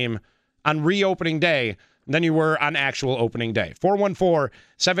Brewers team on reopening day than you were on actual opening day?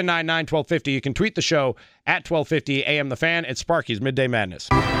 414-799-1250. You can tweet the show at 1250 AM The Fan. It's Sparky's Midday Madness.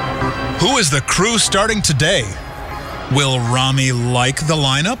 Who is the crew starting today? Will Rami like the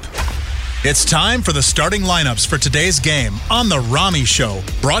lineup? It's time for the starting lineups for today's game on The Rami Show.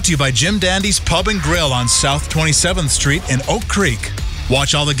 Brought to you by Jim Dandy's Pub and Grill on South 27th Street in Oak Creek.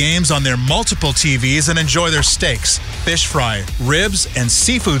 Watch all the games on their multiple TVs and enjoy their steaks, fish fry, ribs, and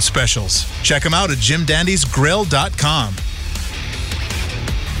seafood specials. Check them out at jimdandysgrill.com.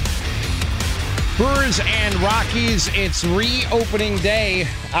 Brewers and Rockies, it's reopening day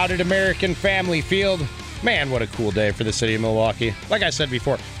out at American Family Field. Man, what a cool day for the city of Milwaukee. Like I said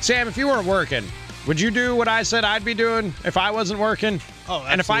before, Sam, if you weren't working, would you do what I said I'd be doing if I wasn't working? Oh,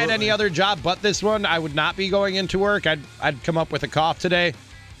 absolutely. And if I had any other job but this one, I would not be going into work. I'd come up with a cough today.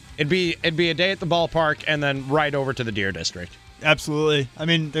 It'd be a day at the ballpark and then right over to the Deer District. Absolutely. I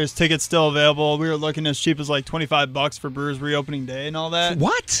mean, there's tickets still available. We were looking as cheap as like $25 for Brewers reopening day and all that.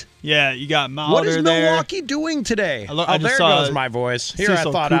 What? Yeah, you got Mauer What is there. Milwaukee doing today? I there goes my voice. Here Cecil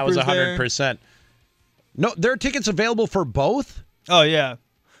I thought Cooper's I was 100%. No, there are tickets available for both? Oh, yeah.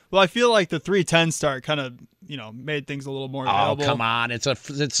 Well, I feel like the 3:10 start kind of, made things a little more available. Oh, come on. It's a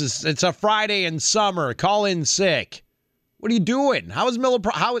Friday in summer. Call in sick. What are you doing? How is Miller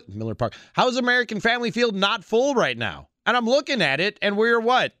Park? How is American Family Field not full right now? And I'm looking at it, and we're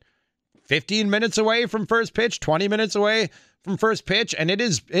 15 minutes away from first pitch, 20 minutes away from first pitch, and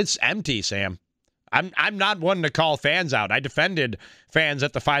it's empty, Sam. I'm not one to call fans out. I defended fans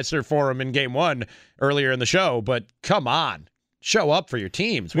at the Fiserv Forum in Game 1 earlier in the show, but come on. show up for your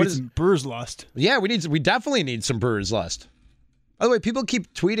teams. We need some Brewers lust. Yeah, we definitely need some Brewers lust. By the way, people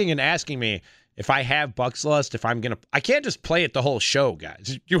keep tweeting and asking me if I have Bucks lust, if I'm going to... I can't just play it the whole show,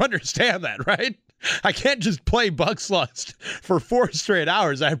 guys. You understand that, right? I can't just play Bucks lust for 4 straight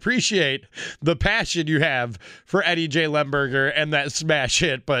hours. I appreciate the passion you have for Eddie J. Lemberger and that smash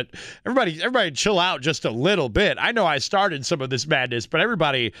hit, but everybody chill out just a little bit. I know I started some of this madness, but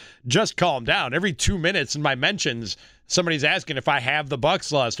everybody just calm down. Every 2 minutes in my mentions, somebody's asking if I have the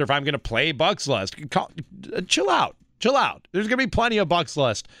Bucks lust or if I'm going to play Bucks lust. Chill out. Chill out. There's going to be plenty of Bucks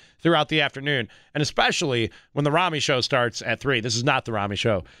lust throughout the afternoon, and especially when the Rami Show starts at 3. This is not the Rami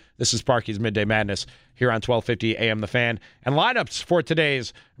Show. This is Sparky's Midday Madness here on 1250 AM The Fan. And lineups for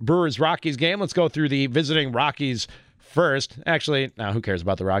today's Brewers-Rockies game. Let's go through the visiting Rockies first. Actually, no, who cares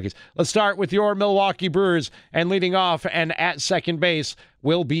about the Rockies? Let's start with your Milwaukee Brewers, and leading off and at second base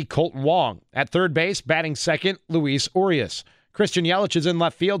will be Colton Wong. At third base, batting second, Luis Urias. Christian Yelich is in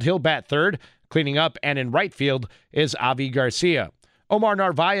left field. He'll bat third. Cleaning up and in right field is Avi Garcia. Omar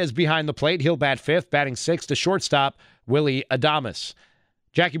Narvaez behind the plate. He'll bat fifth. Batting sixth to shortstop, Willy Adames.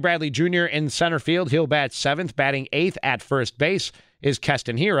 Jackie Bradley Jr. in center field. He'll bat seventh. Batting eighth at first base is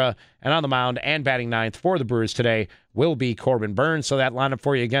Keston Hiura. And on the mound and batting ninth for the Brewers today will be Corbin Burnes. So that lineup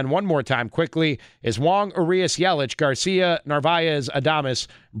for you again one more time quickly is Wong, Urias, Yelich, Garcia, Narvaez, Adames,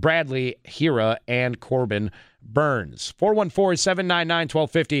 Bradley, Hiura, and Corbin Burnes.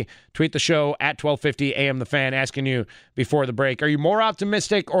 414-799-1250. Tweet the show at 1250 AM The Fan, asking you before the break, are you more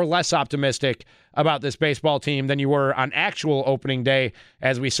optimistic or less optimistic about this baseball team than you were on actual opening day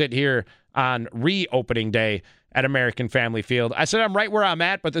as we sit here on reopening day at American Family Field? I said I'm right where I'm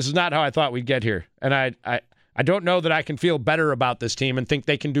at, but this is not how I thought we'd get here. And I don't know that I can feel better about this team and think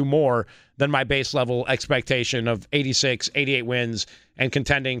they can do more than my base level expectation of 86, 88 wins and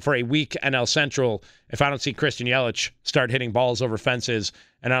contending for a weak NL Central if I don't see Christian Yelich start hitting balls over fences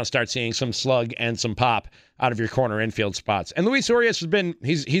and I don't start seeing some slug and some pop out of your corner infield spots. And Luis Urias has been,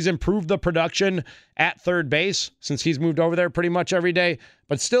 he's improved the production at third base since he's moved over there pretty much every day,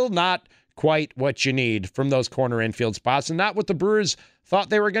 but still not quite what you need from those corner infield spots and not what the Brewers thought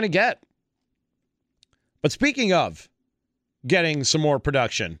they were going to get. But speaking of getting some more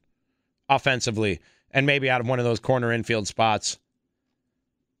production offensively and maybe out of one of those corner infield spots,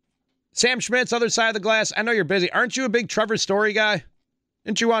 Sam Schmitz, other side of the glass, I know you're busy. Aren't you a big Trevor Story guy?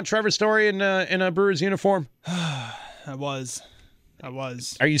 Didn't you want Trevor Story in a Brewers uniform? I was.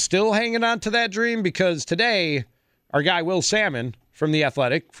 Are you still hanging on to that dream? Because today, our guy Will Salmon from The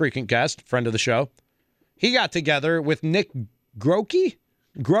Athletic, frequent guest, friend of the show, he got together with Nick Grokey?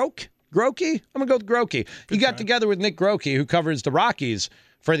 Grokey? I'm going to go with Grokey. He got together with Nick Grokey, who covers the Rockies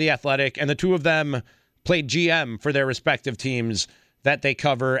for The Athletic, and the two of them played GM for their respective teams that they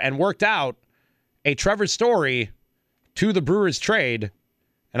cover and worked out a Trevor Story to the Brewers trade.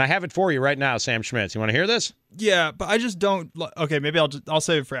 And I have it for you right now, Sam Schmitz. You want to hear this? Yeah, but I just don't. Okay, maybe I'll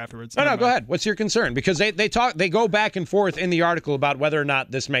save it for afterwards. No, go ahead. What's your concern? Because they go back and forth in the article about whether or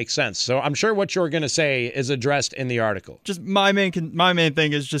not this makes sense. So I'm sure what you're going to say is addressed in the article. Just my main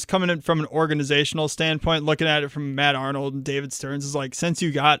thing is just coming in from an organizational standpoint, looking at it from Matt Arnold and David Stearns is like, since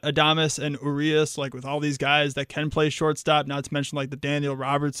you got Adames and Urias, like with all these guys that can play shortstop, not to mention like the Daniel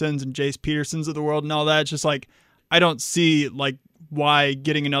Robertsons and Jace Petersons of the world and all that, it's just like I don't see like why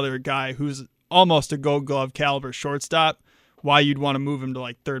getting another guy who's almost a Gold Glove caliber shortstop, why you'd want to move him to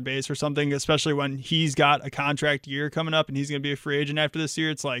like third base or something, especially when he's got a contract year coming up and he's going to be a free agent after this year.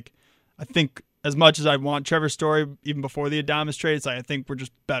 It's like, I think as much as I want Trevor Story, even before the Adames trade, it's like, I think we're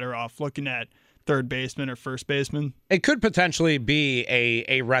just better off looking at third baseman or first baseman. It could potentially be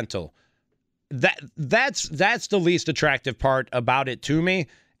a rental. That's the least attractive part about it to me.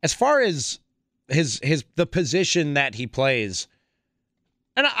 As far as the position that he plays,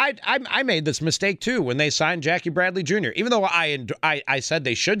 and I made this mistake too when they signed Jackie Bradley Jr. Even though I said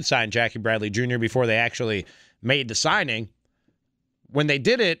they should sign Jackie Bradley Jr. before they actually made the signing, when they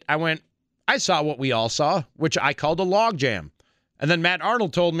did it, I saw what we all saw, which I called a logjam. And then Matt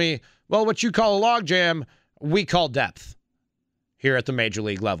Arnold told me, well, what you call a logjam, we call depth here at the major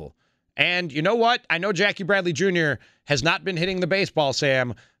league level. And you know what? I know Jackie Bradley Jr. has not been hitting the baseball,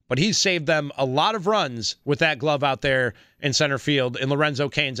 Sam, but he's saved them a lot of runs with that glove out there in center field in Lorenzo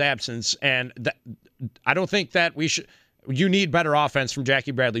Cain's absence. And I don't think that you need better offense from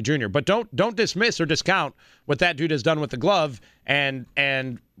Jackie Bradley Jr. But don't dismiss or discount what that dude has done with the glove and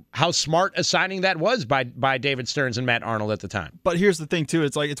how smart a signing that was by David Stearns and Matt Arnold at the time. But here's the thing too: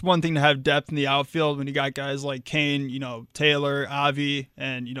 it's like it's one thing to have depth in the outfield when you got guys like Cain, Taylor, Avi,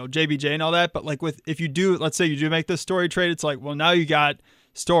 and JBJ and all that. But like let's say you do make this Story trade, it's like, well, now you got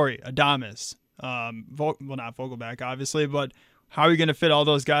Story, Adames, not Vogelback, obviously, but how are you going to fit all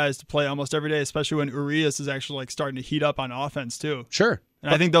those guys to play almost every day, especially when Urias is actually like starting to heat up on offense too? Sure.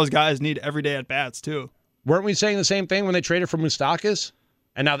 And I think those guys need everyday at-bats too. Weren't we saying the same thing when they traded for Moustakas?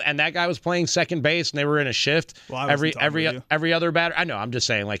 And that guy was playing second base, and they were in a shift. Well, every other batter. I know. I'm just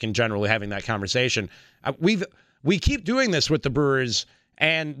saying, like in general, having that conversation. We keep doing this with the Brewers,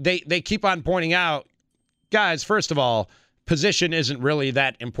 and they keep on pointing out, guys. First of all, position isn't really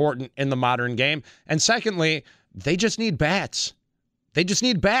that important in the modern game, and secondly, they just need bats. They just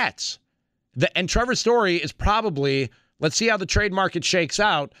need bats. And Trevor Story is probably. Let's see how the trade market shakes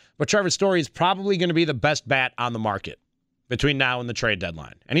out, but Trevor Story is probably going to be the best bat on the market between now and the trade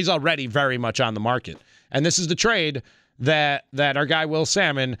deadline. And he's already very much on the market. And this is the trade that our guy Will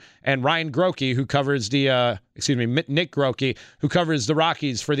Salmon and Ryan Grokey, who covers Nick Grokey, who covers the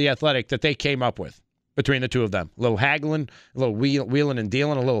Rockies for The Athletic, that they came up with between the two of them. A little haggling, a little wheeling and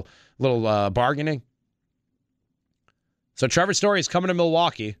dealing, a little bargaining. So Trevor Story is coming to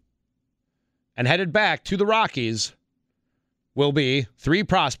Milwaukee, and headed back to the Rockies will be 3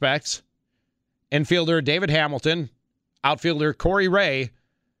 prospects: infielder David Hamilton, outfielder Corey Ray,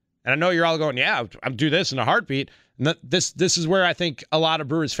 and I know you're all going, yeah, I'll do this in a heartbeat. And this is where I think a lot of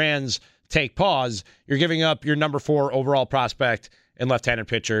Brewers fans take pause. You're giving up your number 4 overall prospect and left-handed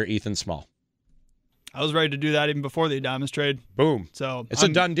pitcher Ethan Small. I was ready to do that even before the Adames trade. Boom. So it's a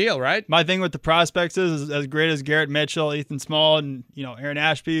done deal, right? My thing with the prospects is as great as Garrett Mitchell, Ethan Small, and Aaron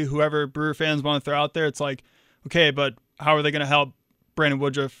Ashby, whoever Brewer fans want to throw out there, it's like, okay, but how are they going to help Brandon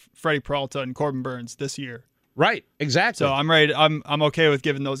Woodruff, Freddie Peralta, and Corbin Burns this year? Right, exactly. So I'm ready. I'm okay with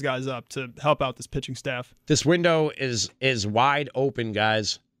giving those guys up to help out this pitching staff. This window is wide open,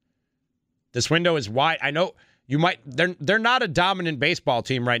 guys. This window is wide. I know you might. They're not a dominant baseball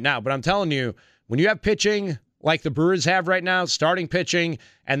team right now, but I'm telling you, when you have pitching like the Brewers have right now, starting pitching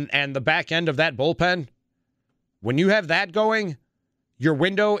and the back end of that bullpen, when you have that going, your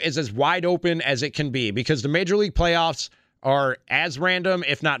window is as wide open as it can be, because the Major League playoffs are as random,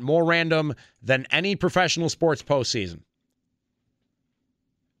 if not more random, than any professional sports postseason.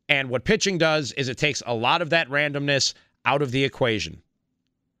 And what pitching does is it takes a lot of that randomness out of the equation.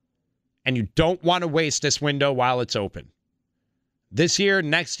 And you don't want to waste this window while it's open. This year,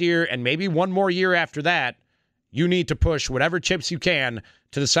 next year, and maybe one more year after that, you need to push whatever chips you can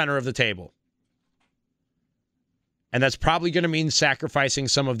to the center of the table. And that's probably going to mean sacrificing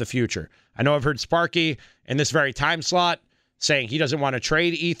some of the future. I know I've heard Sparky in this very time slot saying he doesn't want to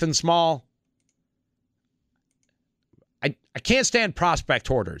trade Ethan Small. I can't stand prospect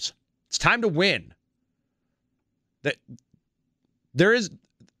hoarders. It's time to win.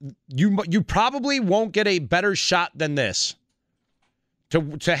 You probably won't get a better shot than this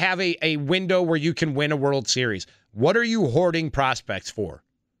to have a window where you can win a World Series. What are you hoarding prospects for?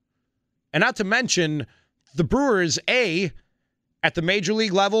 And not to mention the Brewers, at the major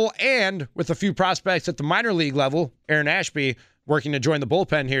league level and with a few prospects at the minor league level, Aaron Ashby working to join the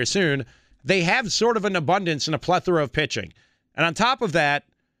bullpen here soon, they have sort of an abundance and a plethora of pitching. And on top of that,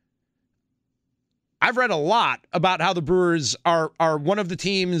 I've read a lot about how the Brewers are one of the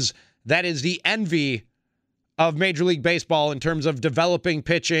teams that is the envy of Major League Baseball in terms of developing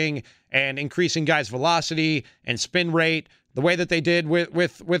pitching and increasing guys' velocity and spin rate, the way that they did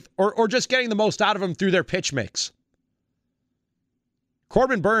or just getting the most out of them through their pitch mix.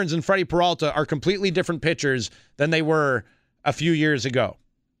 Corbin Burns and Freddie Peralta are completely different pitchers than they were a few years ago.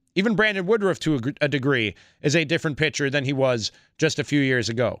 Even Brandon Woodruff, to a degree, is a different pitcher than he was just a few years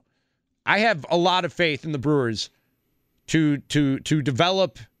ago. I have a lot of faith in the Brewers to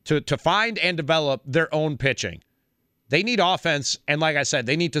develop, to find and develop their own pitching. They need offense, and like I said,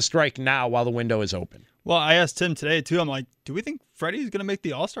 they need to strike now while the window is open. Well, I asked Tim today, too. I'm like, do we think Freddie's going to make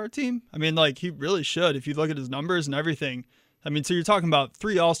the All-Star team? I mean, like, he really should if you look at his numbers and everything. I mean, so you're talking about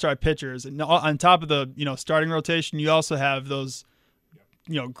 3 All-Star pitchers, and on top of the starting rotation, you also have those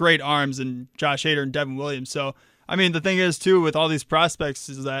great arms in Josh Hader and Devin Williams. So, I mean, the thing is too with all these prospects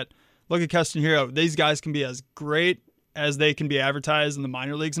is that look at Keston Hiura. These guys can be as great as they can be advertised in the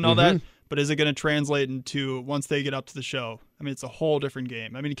minor leagues and all that. But is it going to translate into once they get up to the show? I mean, it's a whole different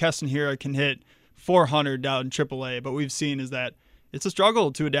game. I mean, Keston Hiura can hit 400 down in AAA, but we've seen is that it's a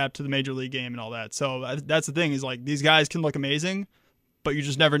struggle to adapt to the major league game and all that. So that's the thing is like these guys can look amazing, but you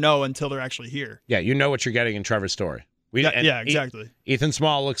just never know until they're actually here. Yeah, you know what you're getting in Trevor Story. Yeah, exactly. Ethan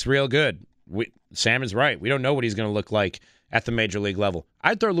Small looks real good. Sam is right. We don't know what he's going to look like at the major league level.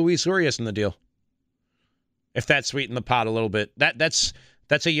 I'd throw Luis Urias in the deal if that sweetened the pot a little bit. That's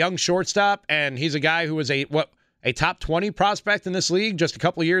a young shortstop, and he's a guy who was a top 20 prospect in this league just a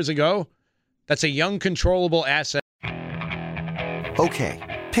couple of years ago. That's a young, controllable asset.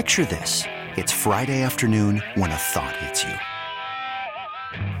 Okay, picture this. It's Friday afternoon when a thought hits you.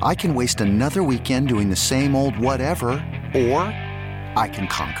 I can waste another weekend doing the same old whatever, or I can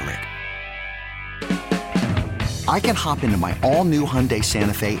conquer it. I can hop into my all-new Hyundai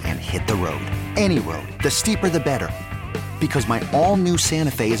Santa Fe and hit the road. Any road. The steeper, the better. Because my all-new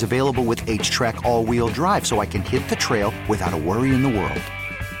Santa Fe is available with H-Track all-wheel drive, so I can hit the trail without a worry in the world.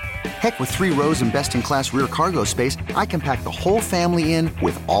 Heck, with 3 rows and best-in-class rear cargo space, I can pack the whole family in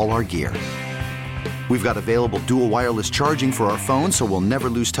with all our gear. We've got available dual wireless charging for our phones, so we'll never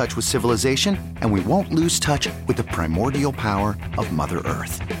lose touch with civilization, and we won't lose touch with the primordial power of Mother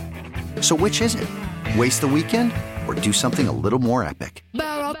Earth. So which is it? Waste the weekend or do something a little more epic?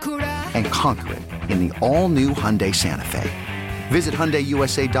 And conquer it in the all-new Hyundai Santa Fe. Visit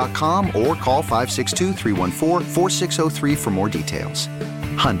HyundaiUSA.com or call 562-314-4603 for more details.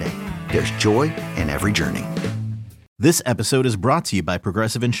 Hyundai, there's joy in every journey. This episode is brought to you by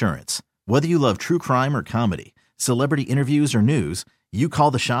Progressive Insurance. Whether you love true crime or comedy, celebrity interviews or news, you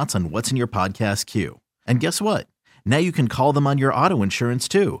call the shots on what's in your podcast queue. And guess what? Now you can call them on your auto insurance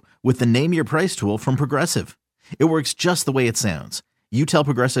too with the Name Your Price tool from Progressive. It works just the way it sounds. You tell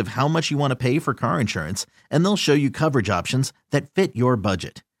Progressive how much you want to pay for car insurance, and they'll show you coverage options that fit your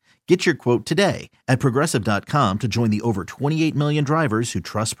budget. Get your quote today at Progressive.com to join the over 28 million drivers who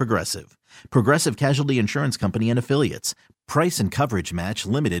trust Progressive. Progressive Casualty Insurance Company and Affiliates. Price and coverage match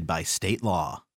limited by state law.